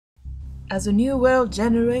As a new world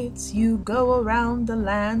generates, you go around the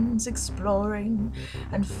lands exploring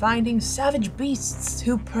and finding savage beasts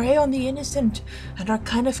who prey on the innocent and are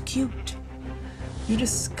kind of cute. You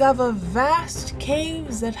discover vast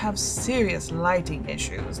caves that have serious lighting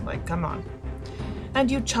issues, like come on. And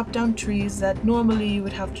you chop down trees that normally you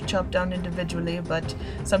would have to chop down individually, but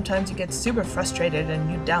sometimes you get super frustrated and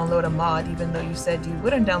you download a mod even though you said you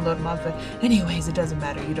wouldn't download mods, but anyways, it doesn't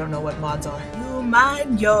matter, you don't know what mods are. You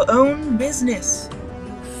mind your own business.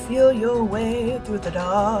 You feel your way through the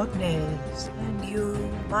darkness, and you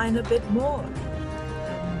mine a bit more,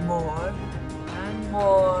 and more, and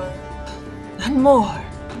more, and more.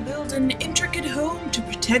 Build an intricate home to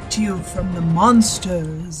protect you from the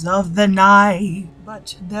monsters of the night.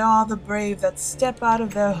 But there are the brave that step out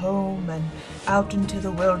of their home and out into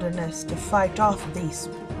the wilderness to fight off these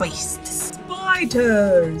beasts.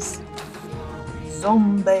 Spiders,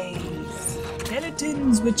 zombies,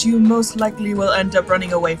 skeletons which you most likely will end up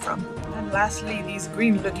running away from. And lastly, these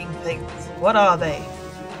green-looking things. What are they?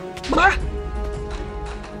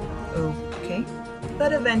 Okay.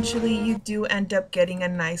 But eventually you do end up getting a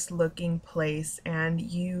nice looking place, and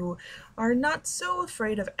you are not so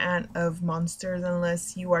afraid of monsters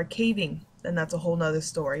unless you are caving. Then that's a whole nother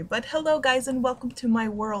story. But hello guys, and welcome to my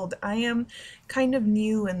world. I am kind of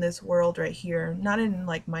new in this world right here. Not in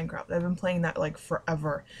like Minecraft. I've been playing that like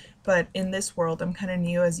forever. But in this world I'm kind of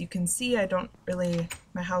new. As you can see,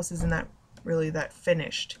 my house isn't really that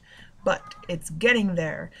finished. But it's getting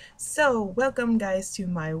there. So welcome guys to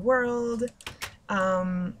my world.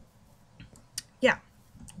 Yeah,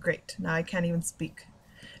 great. Now I can't even speak.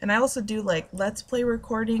 And I also do like Let's Play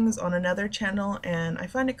recordings on another channel, and I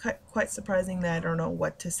find it quite surprising that I don't know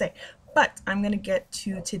what to say. But I'm gonna get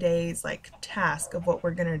to today's like task of what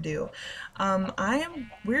we're gonna do.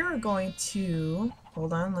 We're going to,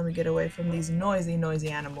 hold on, let me get away from these noisy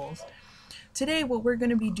animals. Today what we're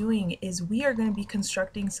gonna be doing is we are gonna be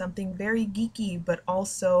constructing something very geeky, but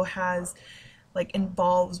also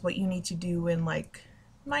involves what you need to do in like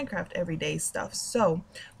Minecraft everyday stuff. So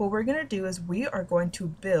what we're gonna do is we are going to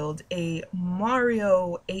build a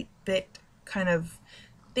Mario 8-bit kind of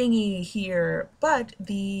thingy here, but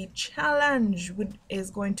the challenge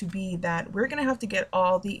is going to be that we're gonna have to get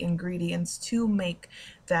all the ingredients to make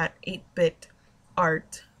that 8-bit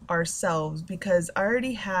art ourselves, because I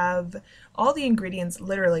already have all the ingredients.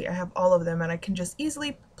 Literally I have all of them, and I can just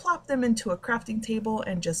easily plop them into a crafting table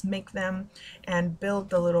and just make them and build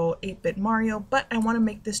the little 8-bit Mario. But I want to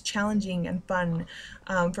make this challenging and fun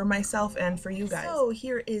for myself and for you guys. So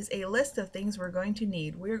here is a list of things we're going to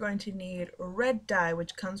need. We're going to need red dye,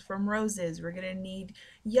 which comes from roses. We're going to need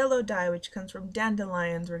yellow dye, which comes from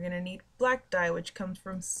dandelions. We're going to need black dye, which comes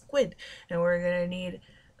from squid. And we're going to need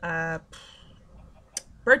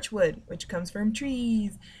birchwood, which comes from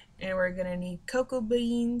trees, and we're gonna need cocoa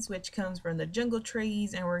beans, which comes from the jungle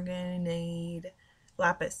trees, and we're gonna need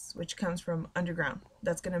lapis, which comes from underground.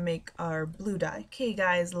 That's gonna make our blue dye. Okay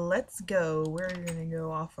guys, let's go. We're gonna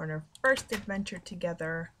go off on our first adventure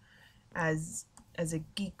together as a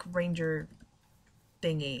geek ranger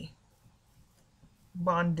thingy.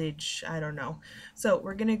 Bondage, I don't know. So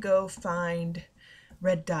we're gonna go find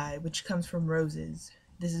red dye, which comes from roses.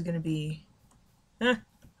 This is gonna be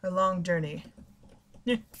a long journey.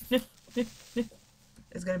 It's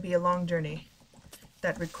gonna be a long journey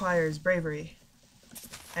that requires bravery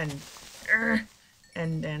and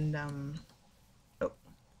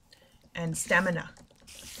stamina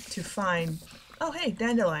to find. Oh hey,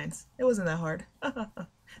 dandelions. It wasn't that hard.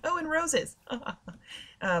 Oh, and roses.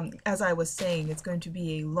 As I was saying, it's going to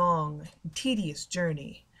be a long, tedious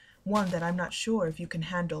journey. One that I'm not sure if you can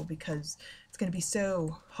handle, because it's going to be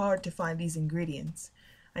so hard to find these ingredients.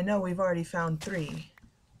 I know we've already found 3,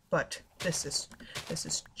 but this is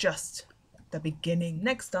just the beginning.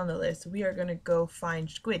 Next on the list, we are going to go find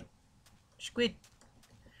squid.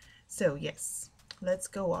 So yes, let's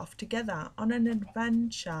go off together on an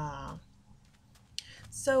adventure.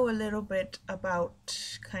 So a little bit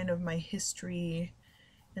about kind of my history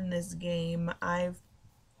in this game. I've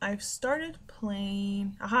started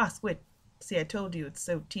playing. Aha, squid. See, I told you it's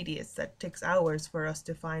so tedious that it takes hours for us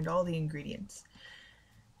to find all the ingredients.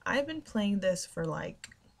 I've been playing this for like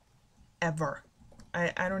ever.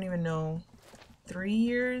 I don't even know, 3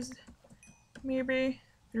 years, maybe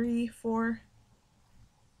 3, 4,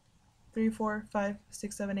 5,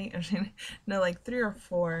 6, 7, 8. No, like 3 or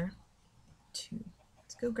 4. 2.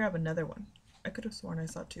 Let's go grab another one. I could have sworn I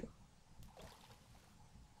saw 2.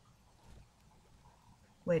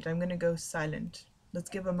 Wait, I'm gonna go silent. Let's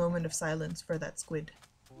give a moment of silence for that squid.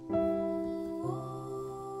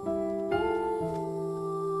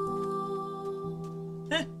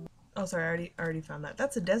 Oh, sorry, I already found that.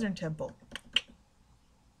 That's a desert temple.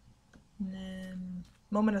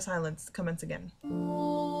 Moment of silence. Commence again. Hello?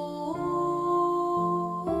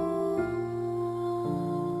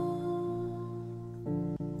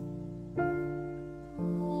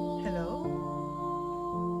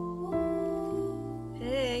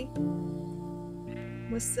 Hey.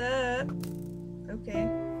 What's up? Okay.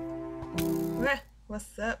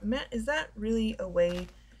 What's up? Matt, is that really a way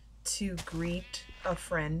to greet a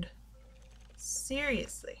friend?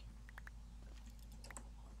 Seriously.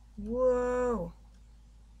 Whoa.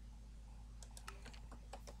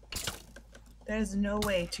 That is no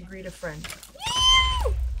way to greet a friend.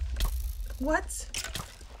 What?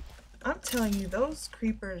 I'm telling you, those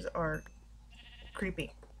creepers are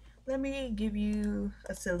creepy. Let me give you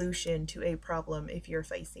a solution to a problem if you're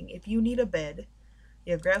facing. If you need a bed,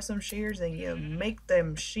 you grab some shears and you make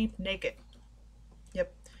them sheep naked.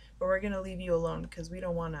 Yep. But we're gonna leave you alone because we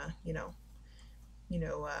don't wanna,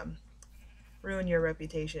 ruin your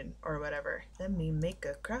reputation or whatever. Let me make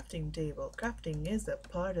a crafting table. Crafting is a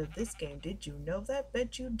part of this game. Did you know that?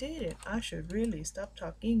 Bet you didn't. I should really stop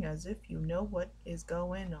talking as if you know what is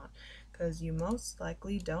going on. Cause you most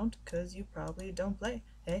likely don't, cause you probably don't play.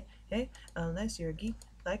 Hey, unless you're a geek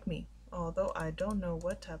like me. Although I don't know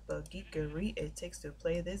what type of geekery it takes to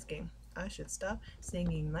play this game. I should stop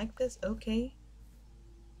singing like this, okay?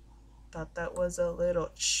 Thought that was a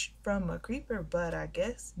little shh from a creeper, but I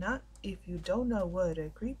guess not. If you don't know what a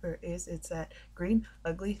creeper is, it's that green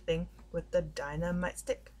ugly thing with the dynamite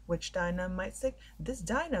stick. Which dynamite stick? This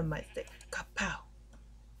dynamite stick. Kapow!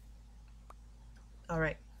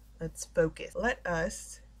 Alright, let's focus. Let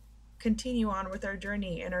us continue on with our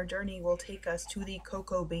journey, and our journey will take us to the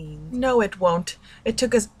cocoa beans. No, it won't. It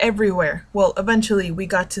took us everywhere. Well, eventually we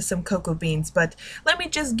got to some cocoa beans, but let me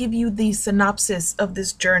just give you the synopsis of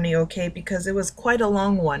this journey, okay, because it was quite a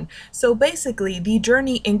long one. So basically, the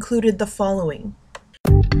journey included the following.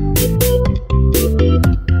 Okay,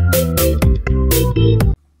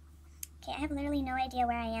 I have literally no idea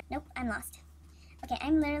where I am. Nope, I'm lost. Okay,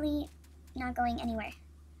 I'm literally not going anywhere.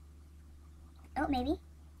 Oh, maybe.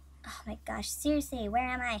 Oh my gosh, seriously, where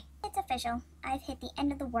am I? It's official. I've hit the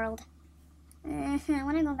end of the world. I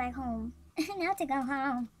want to go back home. Now to go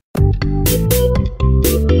home.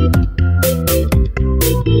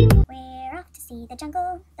 We're off to see the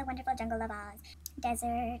jungle, the wonderful jungle of Oz.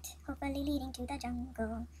 Desert, hopefully leading to the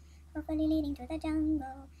jungle. Hopefully leading to the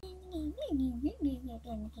jungle.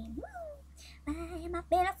 Why am I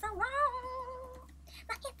being so wrong?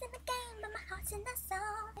 My head's in the game, but my heart's in the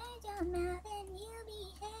song. Raise your mouth and you'll be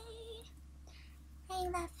heard. I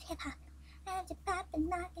love hip-hop. Love to pop and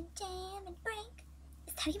lock and jam and break.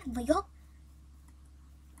 Is that even legal?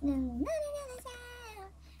 No, not another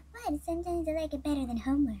sound. Why do sometimes I like it better than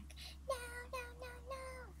homework? No.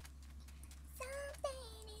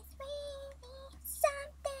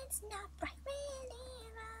 Something's not right, really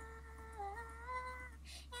wrong.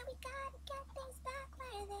 And we gotta get things back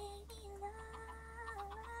where they belong.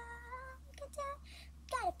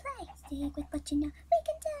 Gotta play. Stick with what you know we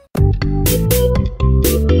can do.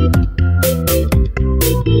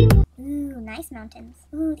 Ooh, nice mountains.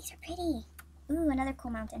 Ooh, these are pretty. Ooh, another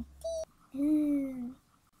cool mountain. Ooh.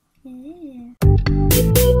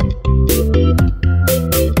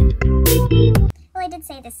 Well, I did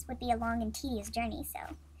say this would be a long and tedious journey,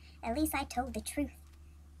 so at least I told the truth.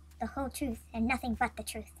 The whole truth, and nothing but the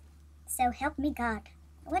truth. So help me God.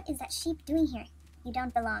 What is that sheep doing here? You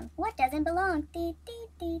don't belong. What doesn't belong? Oh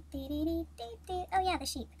yeah, the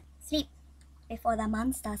sheep. Sleep before the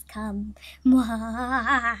monsters come.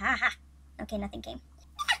 Okay, nothing came.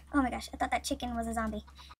 Oh my gosh, I thought that chicken was a zombie.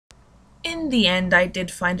 In the end, I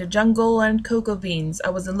did find a jungle and cocoa beans.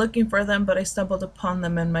 I wasn't looking for them, but I stumbled upon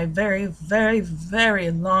them in my very, very,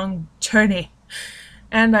 very long journey.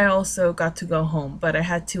 And I also got to go home, but I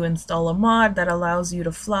had to install a mod that allows you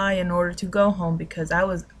to fly in order to go home because I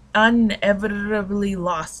was inevitably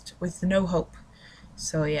lost with no hope.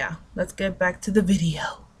 So yeah, let's get back to the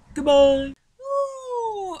video. Goodbye!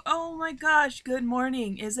 Ooh, oh my gosh, good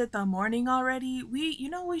morning. Is it the morning already? You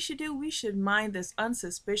know what we should do? We should mine this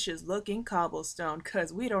unsuspicious looking cobblestone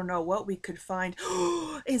because we don't know what we could find.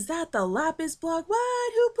 Is that the lapis block?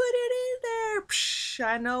 What? Who put it in there? Psh,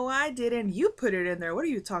 I know I didn't. You put it in there. What are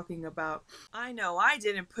you talking about? I know I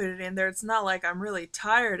didn't put it in there. It's not like I'm really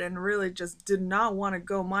tired and really just did not want to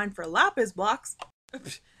go mine for lapis blocks.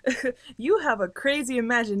 You have a crazy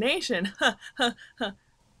imagination.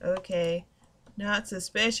 Okay. Not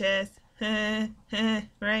suspicious.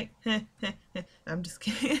 Right? I'm just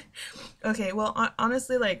kidding. Okay, well,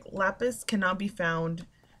 honestly, like, lapis cannot be found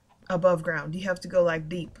above ground. You have to go, like,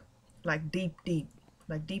 deep. Like, deep, deep.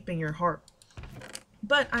 like deep in your heart.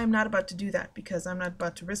 But I'm not about to do that because I'm not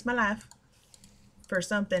about to risk my life for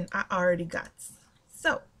something I already got.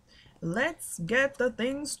 So let's get the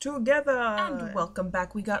things together. And welcome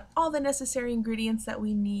back. We got all the necessary ingredients that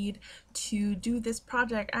we need to do this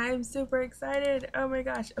project. I'm super excited. Oh my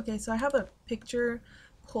gosh. Okay, so I have a picture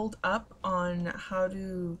pulled up on how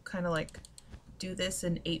to kind of like do this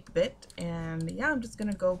in 8-bit, and yeah, I'm just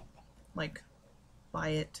gonna go like buy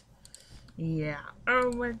it. Yeah.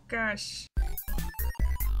 Oh my gosh.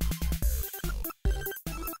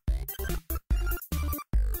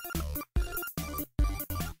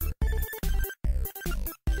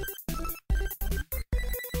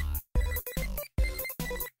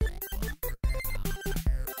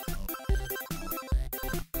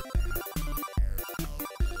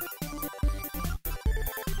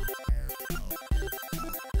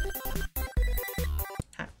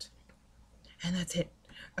 Hat. And that's it.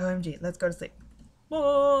 OMG, let's go to sleep.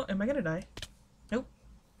 Oh, am I gonna die? Nope.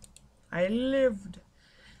 I lived.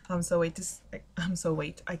 I'm so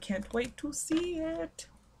wait. I can't wait to see it.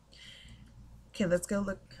 Okay, let's go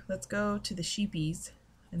look. Let's go to the sheepies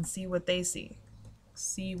and see what they see.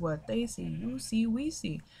 See what they see. You see, we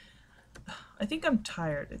see. I think I'm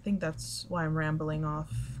tired. I think that's why I'm rambling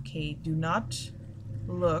off. Okay, do not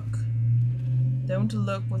look. Don't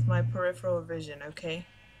look with my peripheral vision, okay?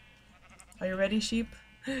 Are you ready, sheep?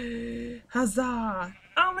 Huzzah!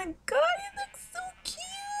 Oh my god, it looks so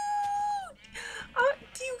cute! Oh,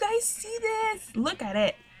 do you guys see this? Look at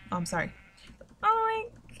it. Oh, I'm sorry. Oh my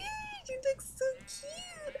gosh, it looks so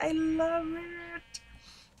cute. I love it.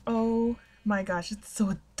 Oh my gosh, it's so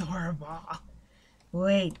adorable.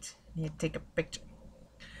 Wait, I need to take a picture.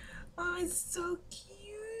 Oh, it's so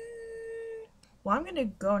cute. Well, I'm gonna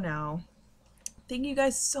go now. Thank you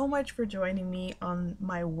guys so much for joining me on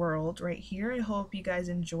my world right here. I hope you guys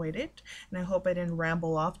enjoyed it, and I hope I didn't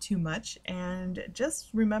ramble off too much. And just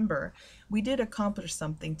remember, we did accomplish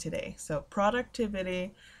something today. So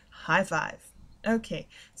productivity, high five. Okay,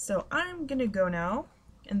 so I'm gonna go now,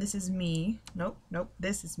 and this is me. Nope,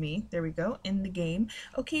 this is me. There we go, in the game.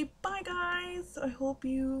 Okay, bye guys. I hope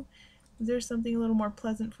you, is there something a little more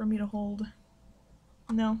pleasant for me to hold?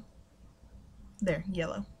 No? There,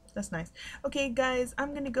 yellow. That's nice. Okay, guys,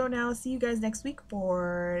 I'm gonna go now. See you guys next week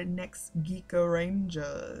for next Geeko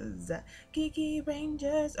Rangers. Geeky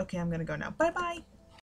Rangers. Okay, I'm gonna go now. Bye-bye.